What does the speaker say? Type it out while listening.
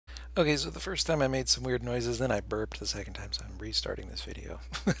Okay, so the first time I made some weird noises, then I burped the second time, so I'm restarting this video.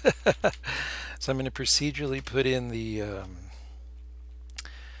 So I'm going to procedurally put in the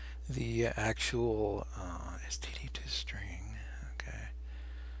actual std to string. Okay.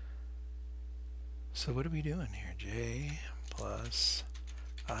 So what are we doing here? J plus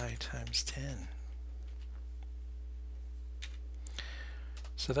I times 10.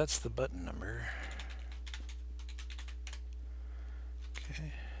 So that's the button number.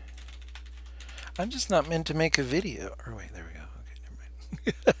 Okay. I'm just not meant to make a video. Or wait, there we go. Okay, never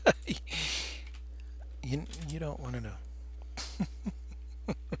mind. you don't want to know.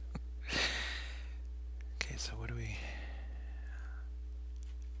 Okay, so what do we...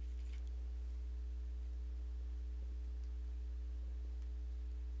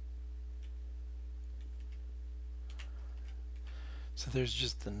 So there's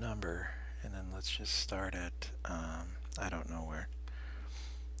just the number, and then let's just start at, I don't know where.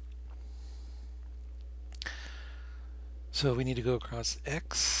 So we need to go across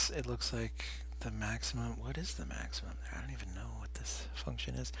X. It looks like the maximum. What is the maximum? I don't even know what this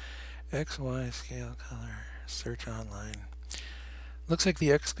function is. X, Y, scale, color, search online. Looks like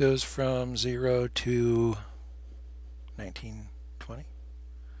the X goes from 0 to 1920.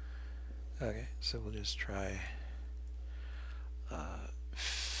 Okay, so we'll just try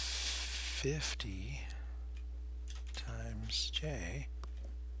 50 times J,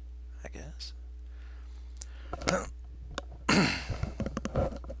 I guess.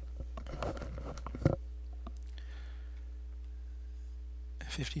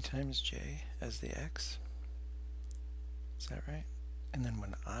 50 times J as the X. Is that right? And then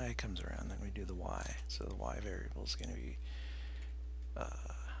when I comes around, then we do the Y. So the Y variable is going to be,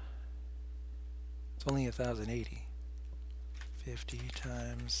 it's only 1080. 50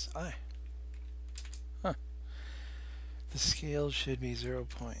 times I. Huh. The scale should be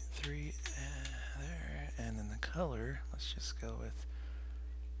 0.3 there. And then the color, let's just go with,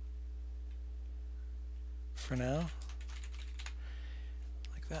 for now,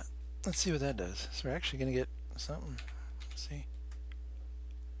 like that. Let's see what that does. So we're actually going to get something. Let's see.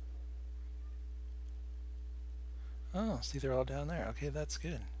 Oh, see, they're all down there. Okay, that's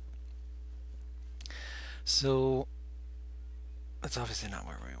good. So that's obviously not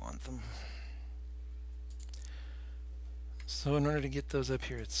where we want them. So in order to get those up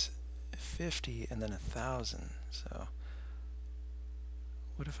here, it's 50 and then 1,000. So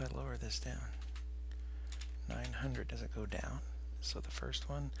what if I lower this down? 900, does it go down? So the first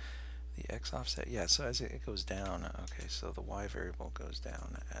one, the X offset, yeah, so as it goes down, okay, so the Y variable goes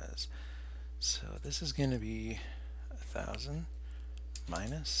down as, so this is going to be 1,000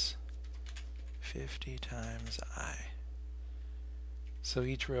 minus 50 times I. So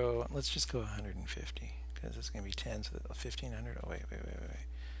each row, let's just go 150, because it's going to be 10, so 1,500, oh wait,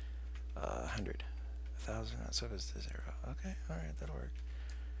 100. 1,000, so it goes to 0. Okay, alright, that'll work.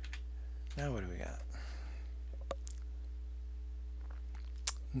 Now what do we got?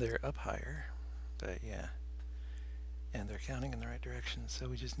 They're up higher, but yeah. And they're counting in the right direction, so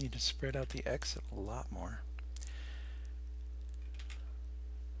we just need to spread out the X a lot more.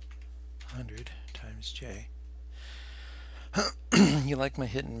 100 times J. You like my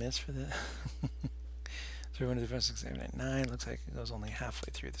hit and miss for that? 0, 1, 2, 3, 4, 6, 7, 8, 9. Looks like it goes only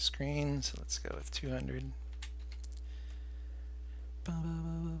halfway through the screen, so let's go with 200.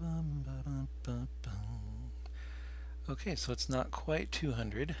 Okay, so it's not quite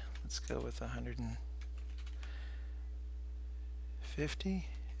 200. Let's go with 150, and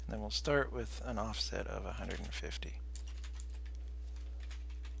then we'll start with an offset of 150.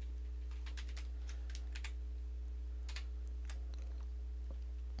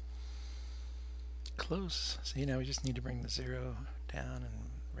 Close. See, now we just need to bring the 0 down and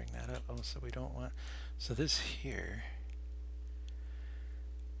bring that up. Oh, so we don't want, so this here,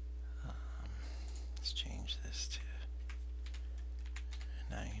 let's change this to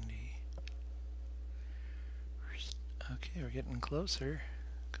 90. Okay, we're getting closer.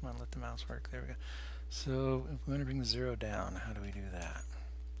 Come on, let the mouse work. There we go. So if we want to bring the 0 down, how do we do that?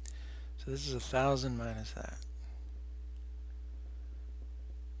 So this is 1,000 minus that.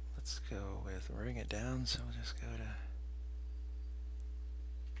 Let's go with, bring it down, so we'll just go to,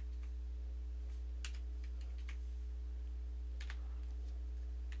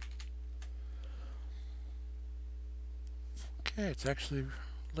 okay, it's actually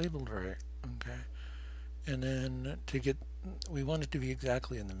labeled right. Okay. And then to get, we want it to be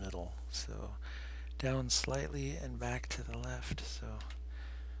exactly in the middle. So down slightly and back to the left.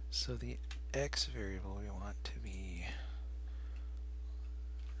 So the X variable we want to be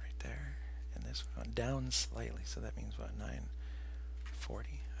right there. And this one down slightly. So that means what,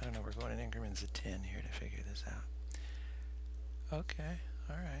 940? I don't know, we're going in increments of 10 here to figure this out. Okay,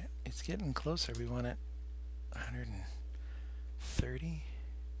 alright. It's getting closer. We want it 130?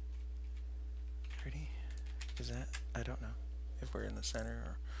 30? Is that? I don't know if we're in the center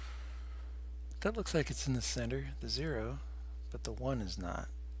or... That looks like it's in the center, the 0, but the 1 is not.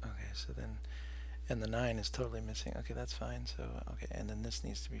 Okay, so then... And the 9 is totally missing. Okay, that's fine. So, okay, and then this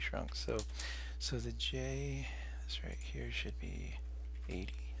needs to be shrunk. So the J, this right here should be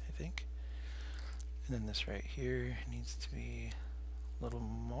 80, I think. And then this right here needs to be a little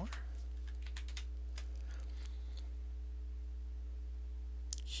more.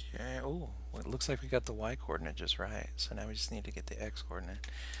 Okay, oh, well, it looks like we got the Y coordinate just right. So now we just need to get the X coordinate.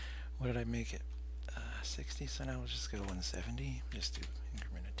 What did I make it? 60, so now we'll just go 170. Just do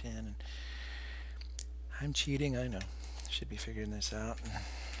increment of 10. And I'm cheating, I know. Should be figuring this out.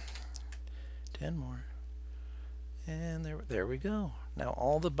 10 more. And there we go. Now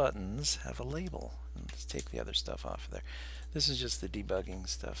all the buttons have a label. Let's take the other stuff off of there. This is just the debugging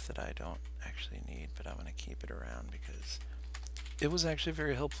stuff that I don't actually need, but I'm going to keep it around because it was actually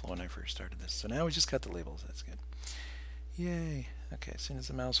very helpful when I first started this. So now we just got the labels. That's good. Yay. Okay, as soon as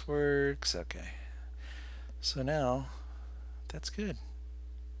the mouse works. Okay. So now, that's good.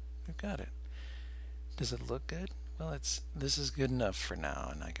 We've got it. Does it look good? Well, this is good enough for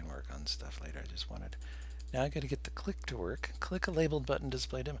now, and I can work on stuff later. I just wanted... Now I got to get the click to work. Click a labeled button,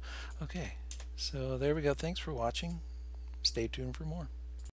 display demo. Okay, so there we go. Thanks for watching. Stay tuned for more.